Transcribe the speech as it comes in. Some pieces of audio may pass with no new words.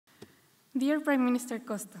Dear Prime Minister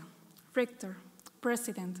Costa, Rector,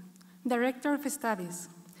 President, Director of Studies,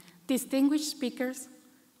 distinguished speakers,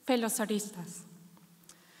 fellow Soaristas.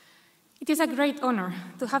 It is a great honor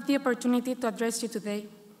to have the opportunity to address you today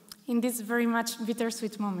in this very much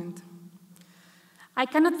bittersweet moment. I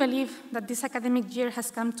cannot believe that this academic year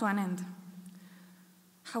has come to an end.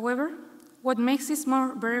 However, what makes this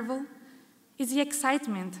more bearable is the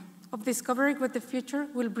excitement of discovering what the future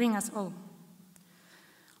will bring us all.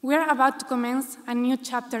 We are about to commence a new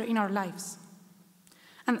chapter in our lives.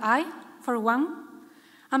 And I, for one,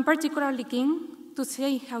 am particularly keen to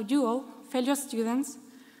see how you all, fellow students,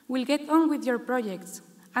 will get on with your projects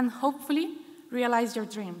and hopefully realize your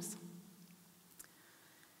dreams.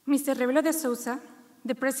 Mr. Rebelo de Sousa,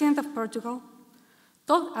 the President of Portugal,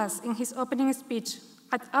 told us in his opening speech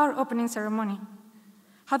at our opening ceremony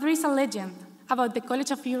how there is a legend about the College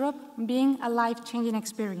of Europe being a life-changing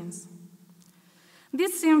experience.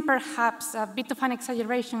 This seemed perhaps a bit of an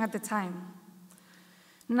exaggeration at the time.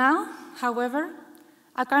 Now, however,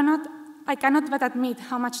 I cannot but admit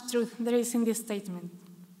how much truth there is in this statement.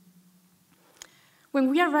 When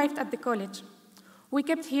we arrived at the college, we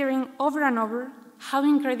kept hearing over and over how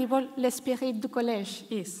incredible l'esprit du collège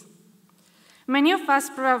is. Many of us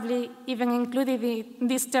probably even included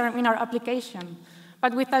this term in our application,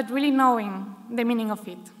 but without really knowing the meaning of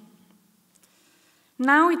it.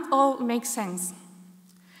 Now it all makes sense.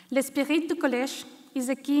 L'esprit du collège is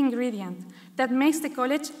a key ingredient that makes the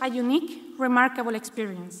college a unique, remarkable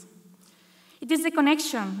experience. It is the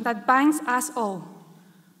connection that binds us all,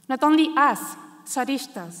 not only us,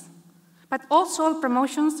 Soaristas, but also all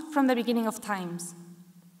promotions from the beginning of times.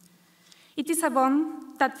 It is a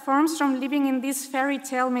bond that forms from living in this fairy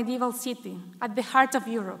tale medieval city at the heart of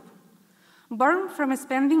Europe, born from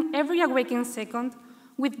spending every awakened second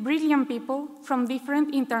with brilliant people from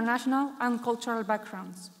different international and cultural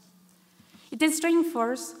backgrounds. It is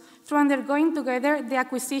reinforced through undergoing together the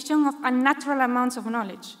acquisition of unnatural amounts of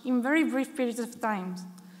knowledge in very brief periods of time,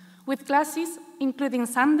 with classes including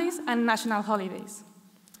Sundays and national holidays.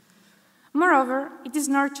 Moreover, it is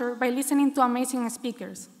nurtured by listening to amazing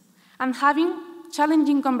speakers and having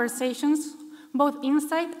challenging conversations both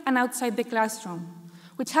inside and outside the classroom,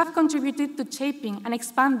 which have contributed to shaping and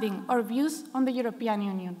expanding our views on the European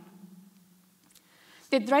Union.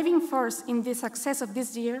 The driving force in the success of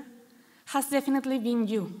this year has definitely been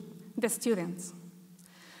you, the students.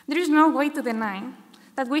 There is no way to deny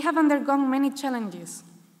that we have undergone many challenges.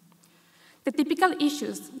 The typical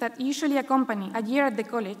issues that usually accompany a year at the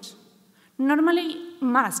college, normally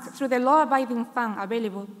masked through the law-abiding fund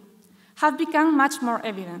available, have become much more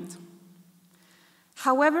evident.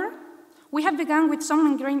 However, we have begun with some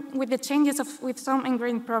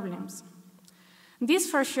ingrained problems. This,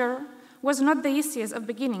 for sure, was not the easiest of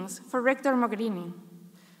beginnings for Rector Mogherini,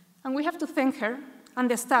 and we have to thank her and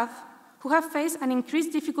the staff who have faced an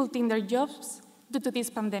increased difficulty in their jobs due to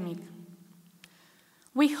this pandemic.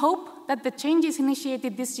 We hope that the changes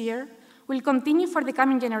initiated this year will continue for the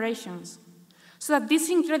coming generations, so that this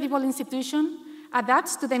incredible institution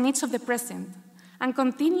adapts to the needs of the present and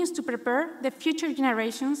continues to prepare the future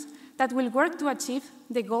generations that will work to achieve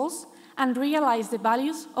the goals and realize the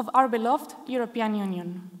values of our beloved European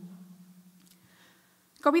Union.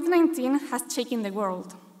 COVID-19 has shaken the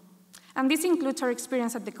world, and this includes our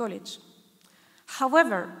experience at the college.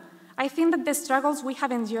 However, I think that the struggles we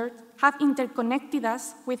have endured have interconnected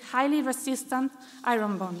us with highly resistant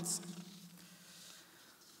iron bonds.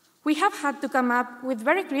 We have had to come up with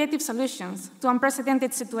very creative solutions to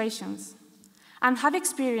unprecedented situations, and have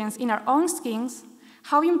experienced in our own skins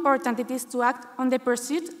how important it is to act on the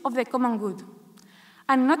pursuit of the common good,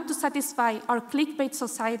 and not to satisfy our clickbait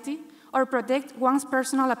society or protect one's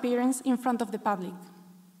personal appearance in front of the public.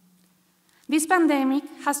 This pandemic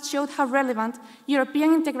has showed how relevant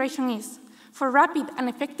European integration is for rapid and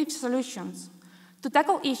effective solutions to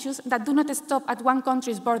tackle issues that do not stop at one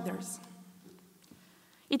country's borders.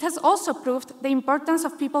 It has also proved the importance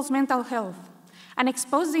of people's mental health and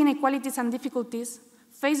exposed the inequalities and difficulties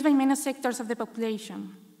faced by many sectors of the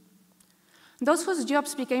population. Those whose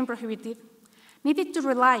jobs became prohibited needed to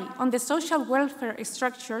rely on the social welfare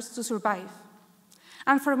structures to survive.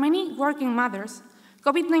 And for many working mothers,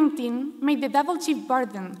 COVID-19 made the double shift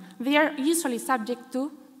burden they are usually subject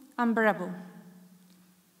to unbearable.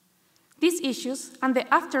 These issues and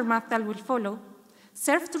the aftermath that will follow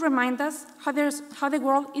serve to remind us how the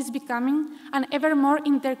world is becoming an ever more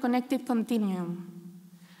interconnected continuum,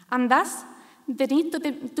 and thus the need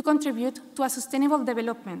to contribute to a sustainable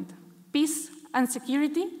development, peace, and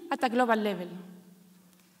security at a global level.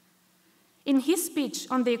 In his speech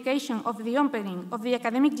on the occasion of the opening of the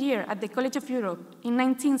academic year at the College of Europe in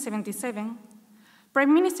 1977,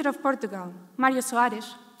 Prime Minister of Portugal, Mário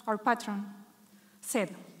Soares, our patron,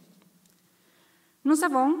 said, "Nous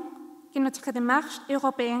savons que notre démarche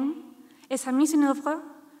européenne et sa mise en œuvre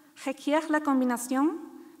requiert la combinaison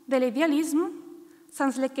de l'idéalisme,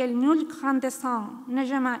 sans lequel nul grand dessein n'a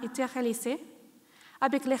jamais été réalisé,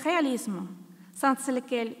 avec le réalisme, sans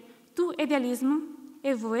lequel tout idéalisme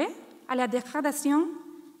est voué à la dégradation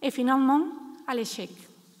et finalement à l'échec."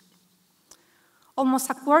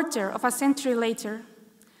 Almost a quarter of a century later,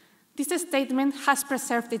 this statement has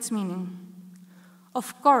preserved its meaning.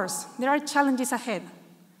 Of course, there are challenges ahead,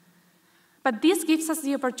 but this gives us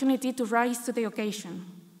the opportunity to rise to the occasion.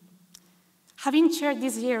 Having shared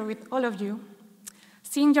this year with all of you,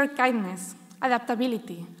 seeing your kindness,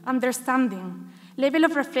 adaptability, understanding, level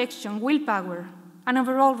of reflection, willpower, and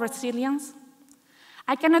overall resilience,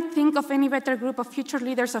 I cannot think of any better group of future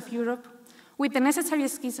leaders of Europe with the necessary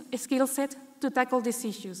skill set to tackle these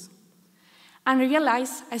issues and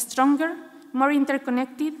realize a stronger, more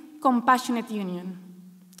interconnected, compassionate union.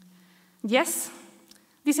 Yes,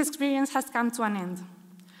 this experience has come to an end,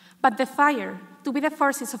 but the fire to be the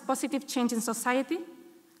forces of positive change in society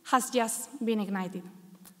has just been ignited.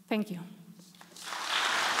 Thank you.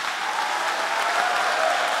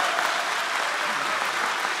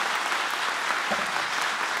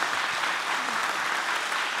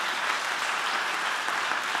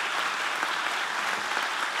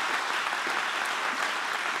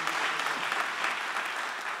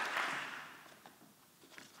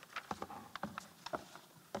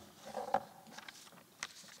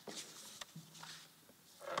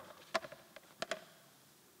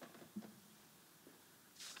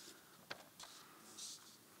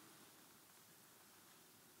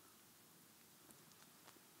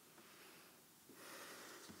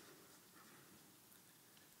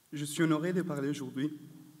 Je suis honoré de parler aujourd'hui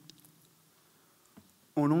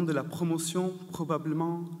au nom de la promotion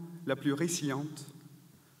probablement la plus résiliente,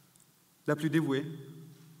 la plus dévouée,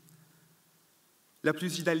 la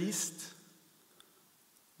plus idéaliste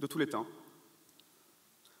de tous les temps.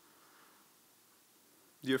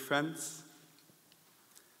 Dear friends,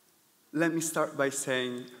 let me start by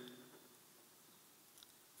saying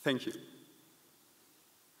thank you.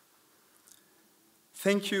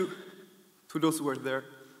 Thank you to those who were there,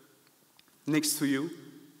 next to you,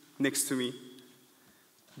 next to me,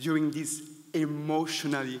 during this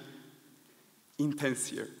emotionally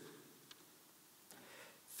intense year.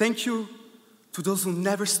 Thank you to those who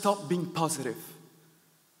never stopped being positive,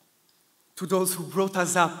 to those who brought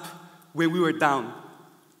us up when we were down,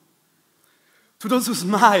 to those who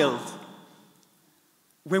smiled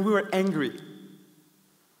when we were angry,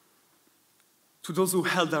 to those who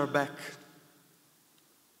held our back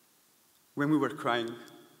when we were crying.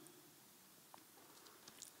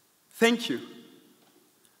 Thank you.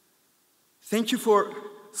 Thank you for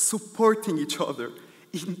supporting each other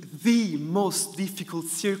in the most difficult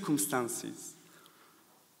circumstances.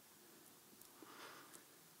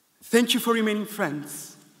 Thank you for remaining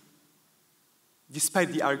friends,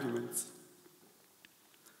 despite the arguments.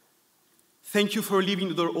 Thank you for leaving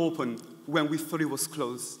the door open when we thought it was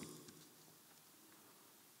closed.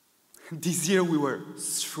 This year we were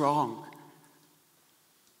strong.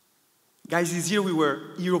 Guys, this year we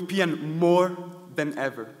were European more than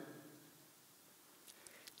ever.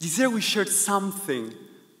 This year we shared something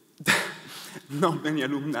that not many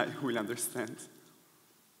alumni will understand.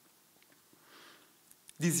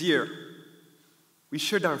 This year, we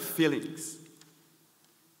shared our feelings,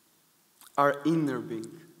 our inner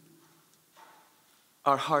being,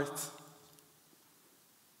 our heart,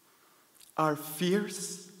 our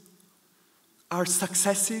fears, our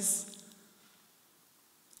successes,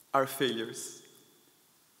 our failures.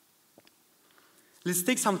 Let's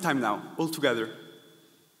take some time now, all together.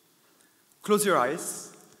 Close your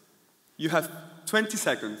eyes. You have 20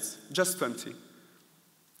 seconds, just 20,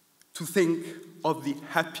 to think of the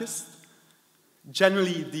happiest,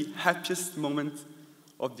 generally the happiest moment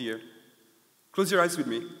of the year. Close your eyes with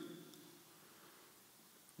me.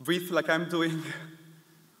 Breathe like I'm doing.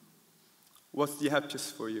 What's the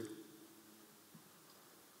happiest for you?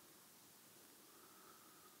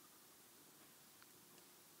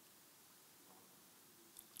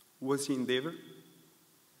 Was he in Denver?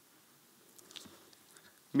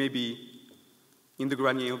 Maybe in the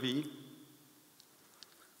Grenier of E?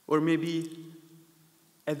 Or maybe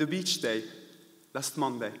at the beach day last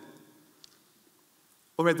Monday?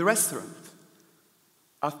 Or at the restaurant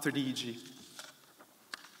after the EG?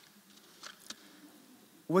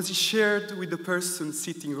 Was he shared with the person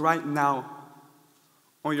sitting right now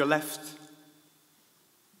on your left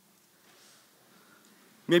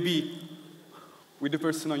Maybe with the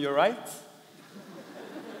person on your right?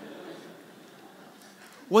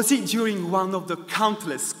 Was it during one of the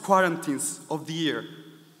countless quarantines of the year?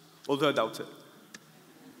 Although I doubt it.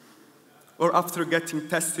 Or after getting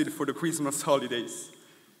tested for the Christmas holidays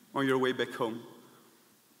on your way back home?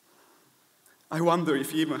 I wonder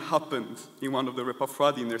if it even happened in one of the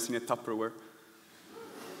repertoire dinners in a Tupperware.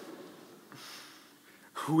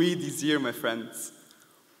 We this year, my friends,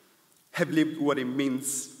 have lived what it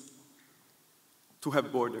means to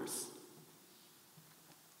have borders.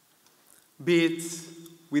 Be it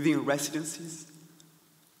within residencies,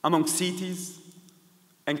 among cities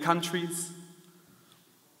and countries,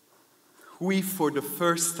 we, for the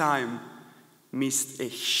first time, missed a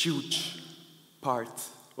huge part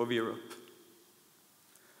of Europe.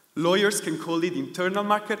 Lawyers can call it internal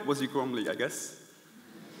market, was it wrongly, I guess.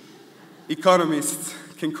 Economists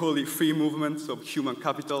can call it free movement of human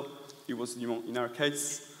capital, it was in our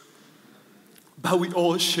case. But we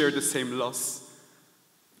all share the same loss.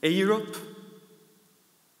 A Europe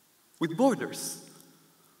with borders.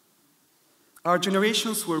 Our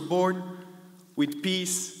generations were born with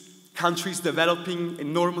peace, countries developing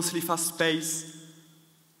enormously fast pace,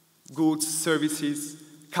 goods, services,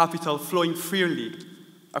 capital flowing freely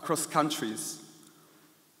across countries.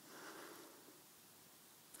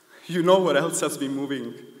 You know what else has been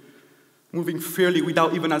moving freely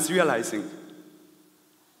without even us realizing?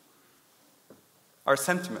 Our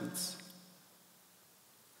sentiments.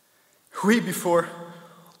 Before,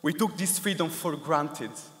 we took this freedom for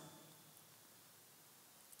granted.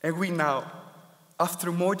 And we now,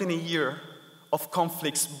 after more than a year of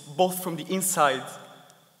conflicts, both from the inside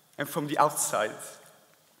and from the outside,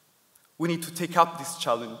 we need to take up this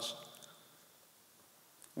challenge.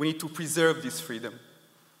 We need to preserve this freedom.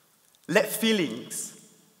 Let feelings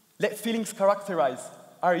characterize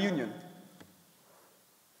our union.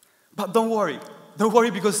 But don't worry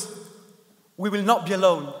because we will not be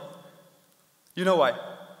alone. You know why?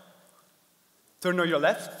 Turn on your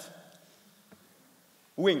left,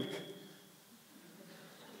 wink.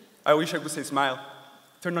 I wish I could say smile.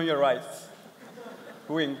 Turn on your right,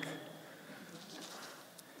 wink.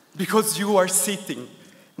 Because you are sitting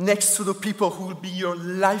next to the people who will be your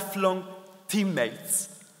lifelong teammates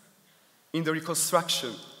in the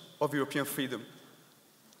reconstruction of European freedom.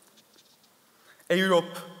 A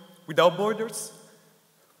Europe without borders,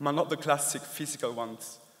 but not the classic physical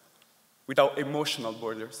ones, without emotional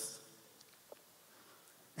borders.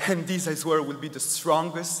 And this, I swear, will be the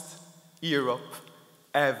strongest Europe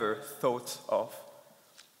ever thought of.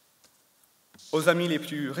 Aux amis les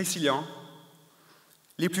plus résilients,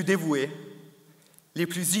 les plus dévoués, les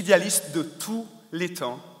plus idéalistes de tous les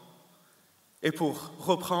temps, et pour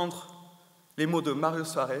reprendre les mots de Mário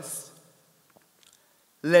Soares,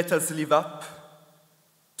 let us live up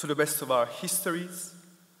to the best of our histories,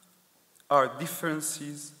 our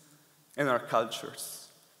differences, and our cultures.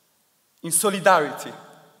 In solidarity,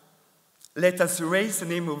 let us raise the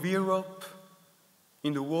name of Europe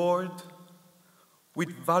in the world with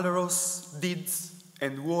valorous deeds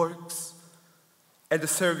and works at the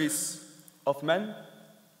service of men,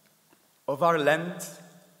 of our land,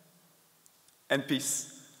 and peace.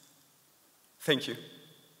 Thank you.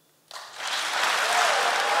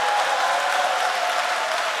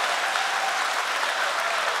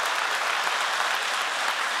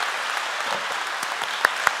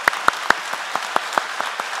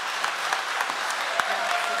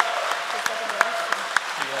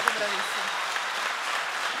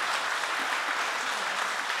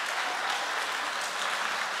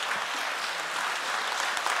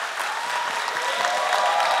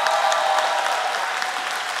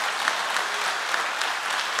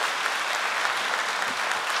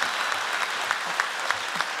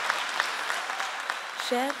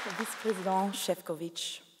 Cher vice-président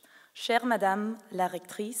Šefčovič, chère Madame la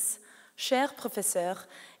rectrice, chers professeurs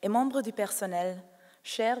et membres du personnel,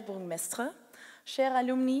 chers bourgmestres, chers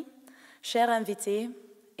alumni, chers invités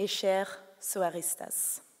et chers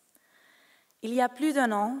soaristas. Il y a plus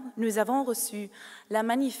d'un an, nous avons reçu la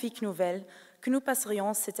magnifique nouvelle que nous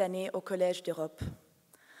passerions cette année au Collège d'Europe.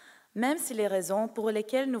 Même si les raisons pour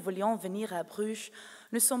lesquelles nous voulions venir à Bruges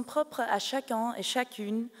ne sont propres à chacun et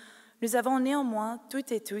chacune, nous avons néanmoins,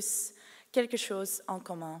 toutes et tous, quelque chose en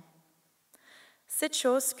commun. Cette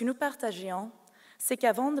chose que nous partagions, c'est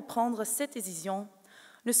qu'avant de prendre cette décision,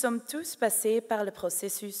 nous sommes tous passés par le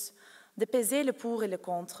processus de peser le pour et le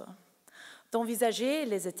contre, d'envisager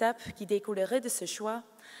les étapes qui découleraient de ce choix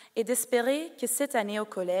et d'espérer que cette année au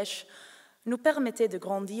collège nous permettait de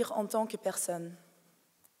grandir en tant que personne.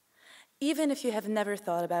 Even if you have never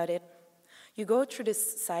thought about it, You go through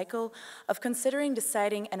this cycle of considering,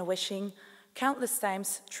 deciding, and wishing countless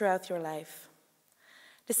times throughout your life.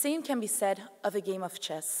 The same can be said of a game of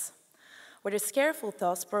chess, where this careful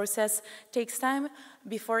thought process takes time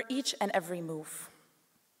before each and every move.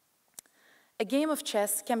 A game of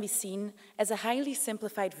chess can be seen as a highly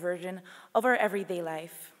simplified version of our everyday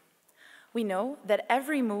life. We know that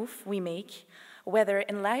every move we make, whether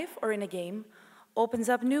in life or in a game, opens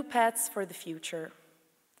up new paths for the future.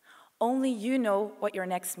 Only you know what your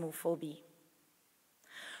next move will be.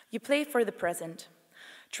 You play for the present,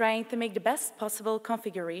 trying to make the best possible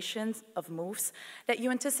configurations of moves that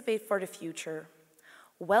you anticipate for the future,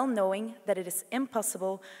 well knowing that it is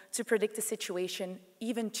impossible to predict a situation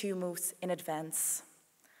even 2 moves in advance.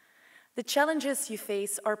 The challenges you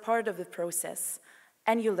face are part of the process,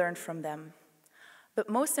 and you learn from them. But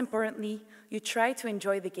most importantly, you try to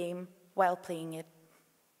enjoy the game while playing it.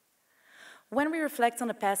 When we reflect on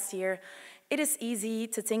the past year, it is easy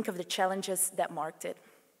to think of the challenges that marked it,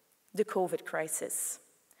 the COVID crisis.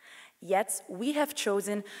 Yet, we have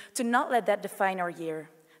chosen to not let that define our year,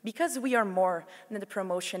 because we are more than the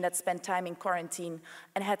promotion that spent time in quarantine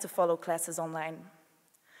and had to follow classes online.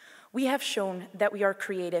 We have shown that we are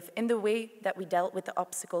creative in the way that we dealt with the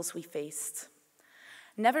obstacles we faced.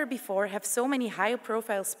 Never before have so many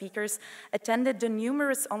high-profile speakers attended the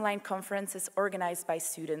numerous online conferences organized by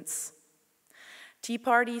students. Tea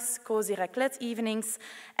parties, cozy raclette evenings,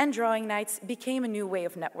 and drawing nights became a new way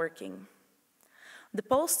of networking. The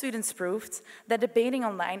poll students proved that debating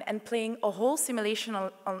online and playing a whole simulation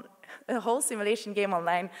game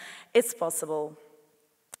online is possible.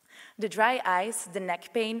 The dry eyes, the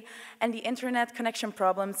neck pain, and the internet connection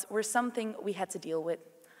problems were something we had to deal with,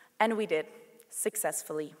 and we did,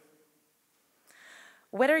 successfully.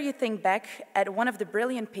 Whether you think back at one of the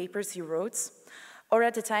brilliant papers you wrote, or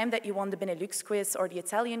at the time that you won the Benelux quiz, or the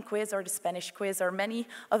Italian quiz, or the Spanish quiz, or many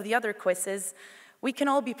of the other quizzes, we can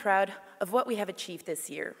all be proud of what we have achieved this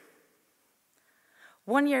year.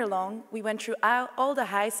 1 year long, we went through all the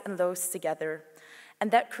highs and lows together,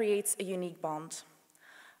 and that creates a unique bond.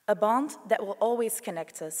 A bond that will always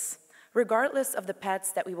connect us, regardless of the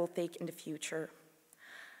paths that we will take in the future.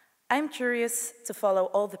 I'm curious to follow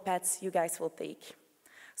all the paths you guys will take,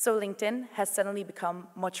 so LinkedIn has suddenly become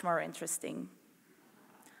much more interesting.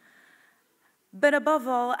 But above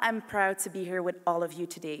all, I'm proud to be here with all of you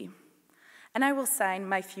today. And I will sign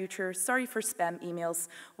my future sorry for spam emails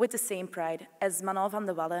with the same pride as Manon van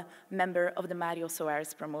de Walle, member of the Mário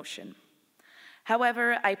Soares promotion.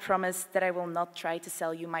 However, I promise that I will not try to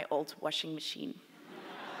sell you my old washing machine.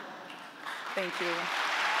 Thank you.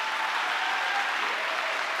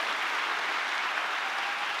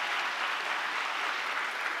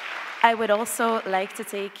 I would also like to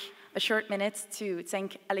take a short minute to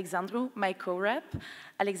thank Alexandru, my co-rep.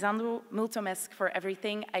 Alexandru, mulțumesc for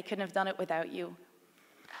everything. I couldn't have done it without you.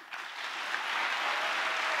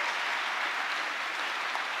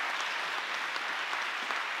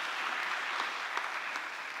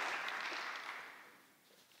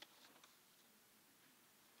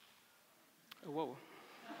 Whoa.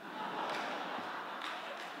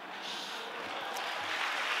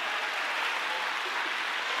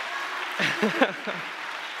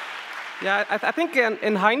 Yeah, I think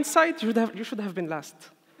in hindsight, you should have been last.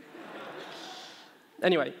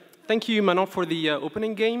 Anyway, thank you, Manon, for the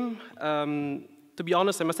opening game. To be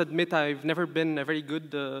honest, I must admit I've never been a very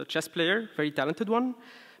good chess player, very talented one,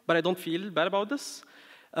 but I don't feel bad about this.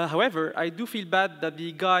 However, I do feel bad that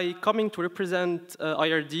the guy coming to represent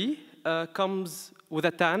IRD comes with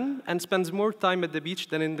a tan and spends more time at the beach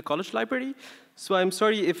than in the college library. So I'm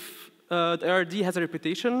sorry if the IRD has a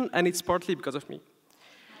reputation, and it's partly because of me.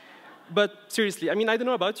 But seriously, I mean, I don't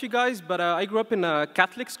know about you guys, but I grew up in a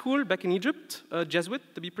Catholic school back in Egypt, Jesuit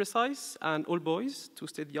to be precise, and all boys, to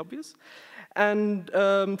state the obvious. And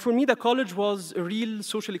for me, the college was a real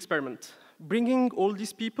social experiment, bringing all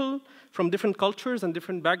these people from different cultures and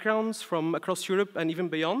different backgrounds from across Europe and even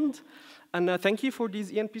beyond. And thank you for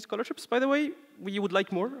these ENP scholarships, by the way. We would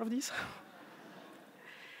like more of these.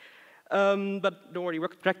 But don't worry,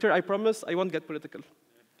 work director, I promise I won't get political.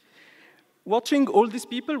 Watching all these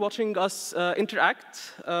people, watching us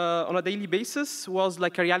interact on a daily basis was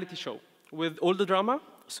like a reality show with all the drama,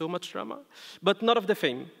 so much drama, but none of the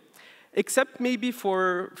fame. Except maybe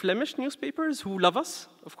for Flemish newspapers who love us,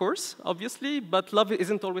 of course, obviously, but love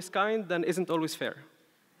isn't always kind and isn't always fair.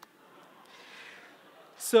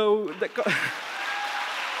 So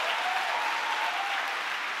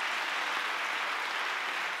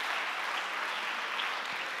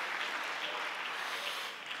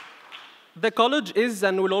The college is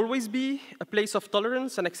and will always be a place of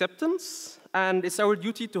tolerance and acceptance, and it's our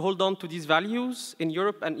duty to hold on to these values in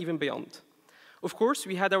Europe and even beyond. Of course,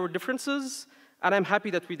 we had our differences, and I'm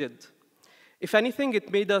happy that we did. If anything, it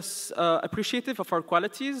made us appreciative of our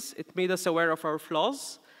qualities, it made us aware of our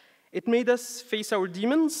flaws, it made us face our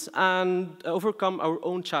demons and overcome our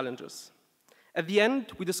own challenges. At the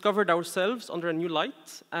end, we discovered ourselves under a new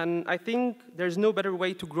light, and I think there's no better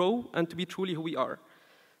way to grow and to be truly who we are.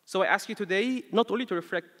 So I ask you today not only to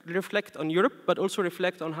reflect on Europe, but also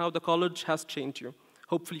reflect on how the college has changed you,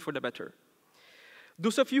 hopefully for the better.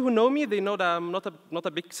 Those of you who know me, they know that I'm not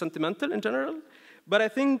a big sentimental in general, but I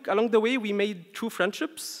think along the way we made true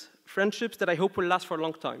friendships, friendships that I hope will last for a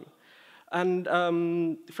long time.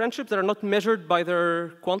 And friendships that are not measured by their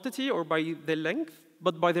quantity or by their length,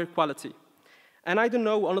 but by their quality. And I don't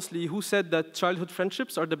know, honestly, who said that childhood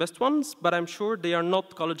friendships are the best ones, but I'm sure they are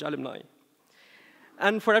not college alumni.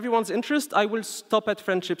 And for everyone's interest, I will stop at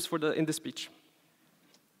friendships in the speech.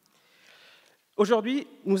 Aujourd'hui,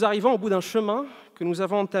 nous arrivons au bout d'un chemin que nous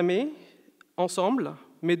avons entamé ensemble,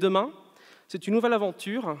 mais demain, c'est une nouvelle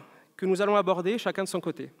aventure que nous allons aborder chacun de son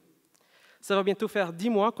côté. Ça va bientôt faire 10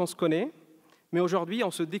 mois qu'on se connaît, mais aujourd'hui, on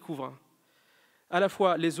se découvre. À la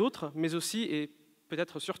fois les autres, mais aussi, et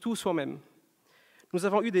peut-être surtout, soi-même. Nous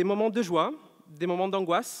avons eu des moments de joie, des moments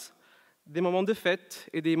d'angoisse, des moments de fête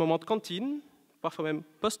et des moments de cantine, parfois même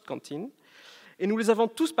post-cantine, et nous les avons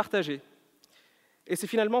tous partagés. Et c'est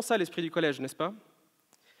finalement ça l'esprit du collège, n'est-ce pas?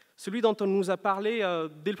 Celui dont on nous a parlé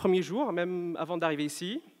dès le premier jour, même avant d'arriver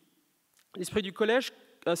ici. L'esprit du collège,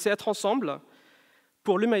 c'est être ensemble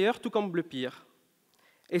pour le meilleur tout comme le pire.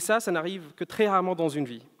 Et ça n'arrive que très rarement dans une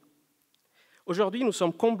vie. Aujourd'hui, nous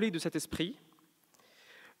sommes comblés de cet esprit,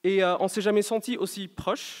 et on ne s'est jamais senti aussi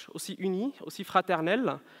proches, aussi unis, aussi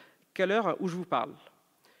fraternels qu'à l'heure où je vous parle.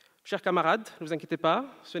 Chers camarades, ne vous inquiétez pas,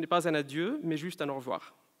 ce n'est pas un adieu, mais juste un au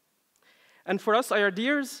revoir. And for us, our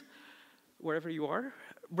dears, wherever you are,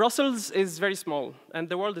 Brussels is very small, and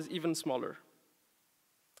the world is even smaller.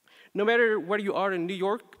 No matter where you are in New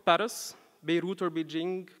York, Paris, Beirut or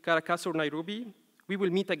Beijing, Caracas or Nairobi, we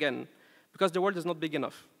will meet again, because the world is not big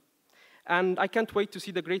enough. And I can't wait to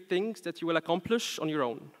see the great things that you will accomplish on your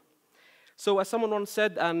own. So as someone once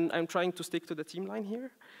said, and I'm trying to stick to the team line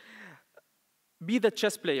here, be the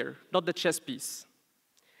chess player, not the chess piece.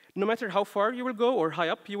 No matter how far you will go or high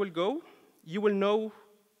up you will know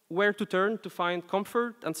where to turn to find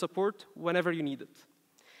comfort and support whenever you need it.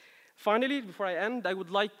 Finally, before I end, I would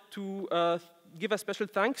like to give a special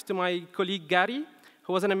thanks to my colleague Gary,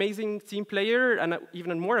 who was an amazing team player and even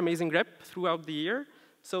a more amazing rep throughout the year.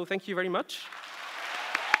 So thank you very much.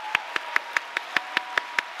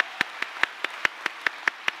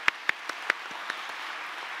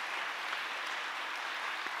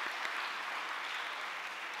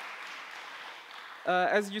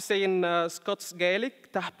 As you say in Scots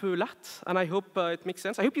Gaelic, "Tahpu lat," and I hope it makes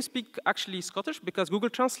sense. I hope you speak actually Scottish, because Google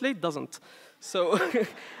Translate doesn't. So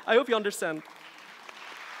I hope you understand.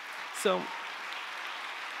 So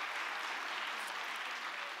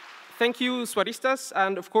thank you, Soaristas,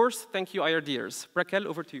 and of course, thank you, IRDers. Raquel,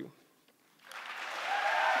 over to you.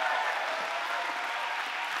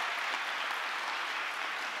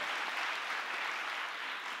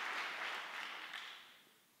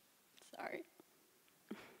 Sorry.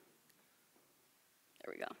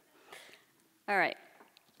 There we go. All right.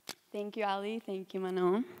 Thank you, Ali. Thank you,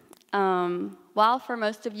 Manon. While for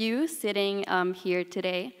most of you sitting here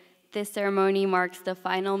today, this ceremony marks the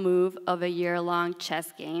final move of a year-long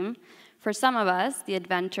chess game, for some of us, the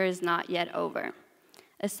adventure is not yet over.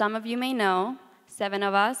 As some of you may know, 7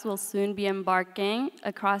 of us will soon be embarking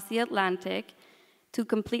across the Atlantic to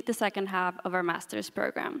complete the second half of our master's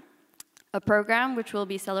program, a program which will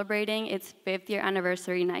be celebrating its 5th year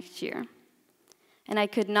anniversary next year. And I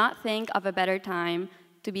could not think of a better time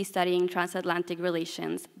to be studying transatlantic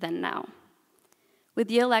relations than now. With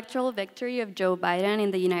the electoral victory of Joe Biden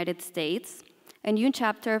in the United States, a new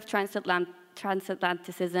chapter of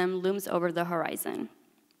transatlanticism looms over the horizon.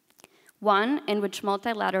 One in which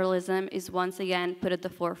multilateralism is once again put at the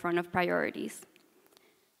forefront of priorities.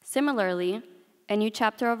 Similarly, a new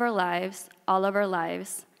chapter of our lives, all of our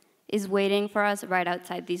lives, is waiting for us right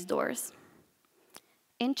outside these doors.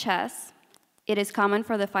 In chess, it is common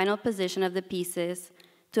for the final position of the pieces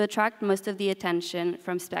to attract most of the attention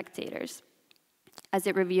from spectators, as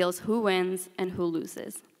it reveals who wins and who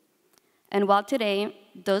loses. And while today,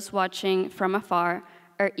 those watching from afar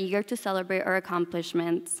are eager to celebrate our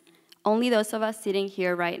accomplishments, only those of us sitting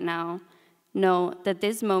here right now know that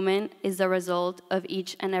this moment is the result of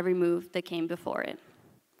each and every move that came before it.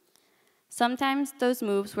 Sometimes those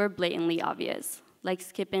moves were blatantly obvious, like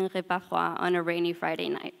skipping repas on a rainy Friday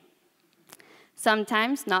night.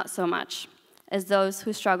 Sometimes not so much, as those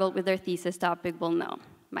who struggled with their thesis topic will know,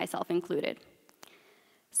 myself included.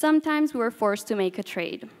 Sometimes we were forced to make a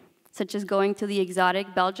trade, such as going to the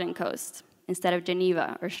exotic Belgian coast instead of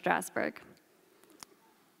Geneva or Strasbourg.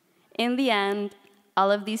 In the end, all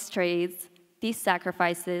of these trades, these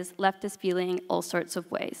sacrifices left us feeling all sorts of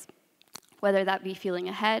ways, whether that be feeling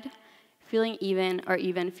ahead, feeling even, or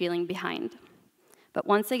even feeling behind. But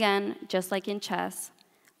once again, just like in chess,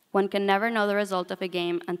 one can never know the result of a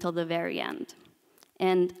game until the very end.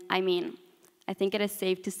 And I mean, I think it is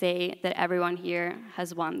safe to say that everyone here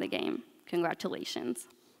has won the game. Congratulations.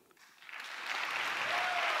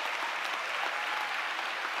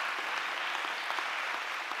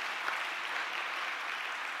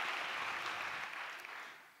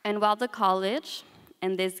 And while the college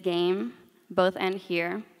and this game both end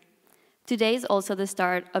here, today is also the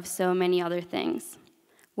start of so many other things,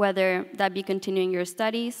 whether that be continuing your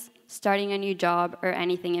studies, starting a new job, or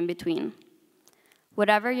anything in between.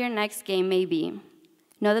 Whatever your next game may be,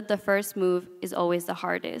 know that the first move is always the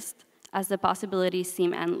hardest, as the possibilities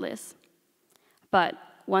seem endless. But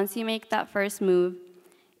once you make that first move,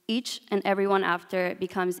 each and every one after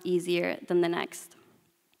becomes easier than the next,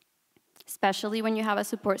 especially when you have a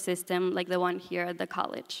support system like the one here at the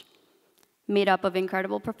college, made up of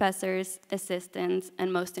incredible professors, assistants,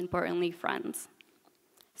 and most importantly, friends.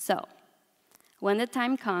 So, when the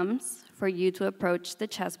time comes for you to approach the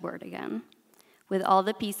chessboard again, with all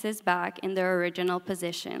the pieces back in their original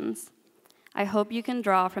positions, I hope you can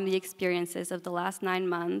draw from the experiences of the last 9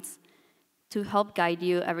 months to help guide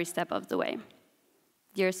you every step of the way.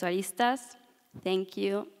 Dear Soaristas, thank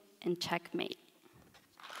you, and checkmate.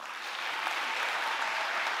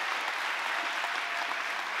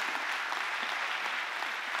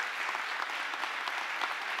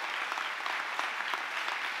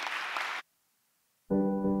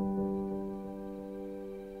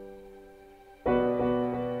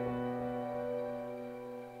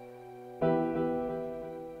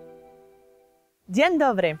 Dzień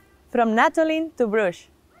dobry, from Natolin to Bruges.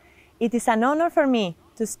 It is an honor for me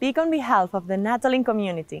to speak on behalf of the Natolin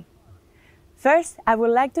community. First, I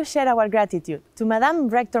would like to share our gratitude to Madame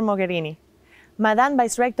Rector Mogherini, Madame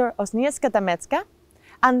Vice-Rector Osniewska-Tamecka,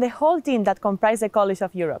 and the whole team that comprise the College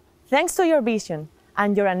of Europe. Thanks to your vision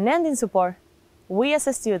and your unending support, we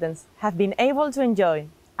as students have been able to enjoy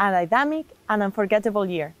a dynamic and unforgettable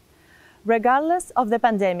year, regardless of the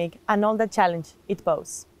pandemic and all the challenge it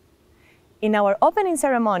poses. In our opening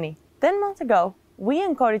ceremony 10 months ago, we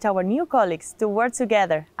encouraged our new colleagues to work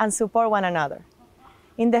together and support one another.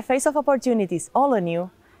 In the face of opportunities all anew,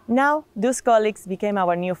 now those colleagues became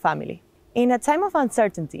our new family. In a time of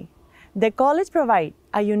uncertainty, the college provides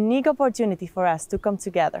a unique opportunity for us to come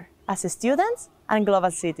together as students and global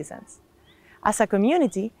citizens. As a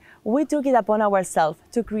community, we took it upon ourselves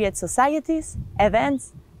to create societies,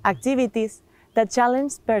 events, activities that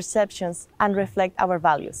challenge perceptions and reflect our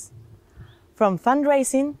values. From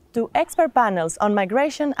fundraising to expert panels on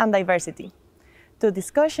migration and diversity, to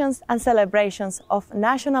discussions and celebrations of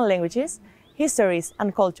national languages, histories,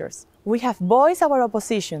 and cultures. We have voiced our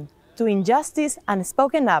opposition to injustice and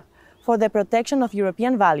spoken up for the protection of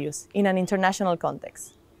European values in an international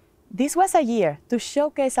context. This was a year to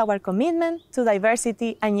showcase our commitment to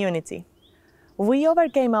diversity and unity. We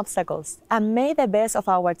overcame obstacles and made the best of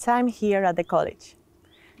our time here at the college.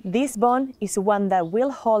 This bond is one that will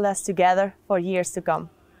hold us together for years to come.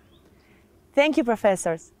 Thank you,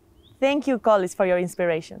 professors. Thank you, colleagues, for your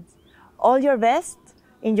inspirations. All your best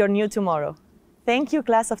in your new tomorrow. Thank you,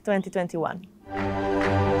 class of 2021.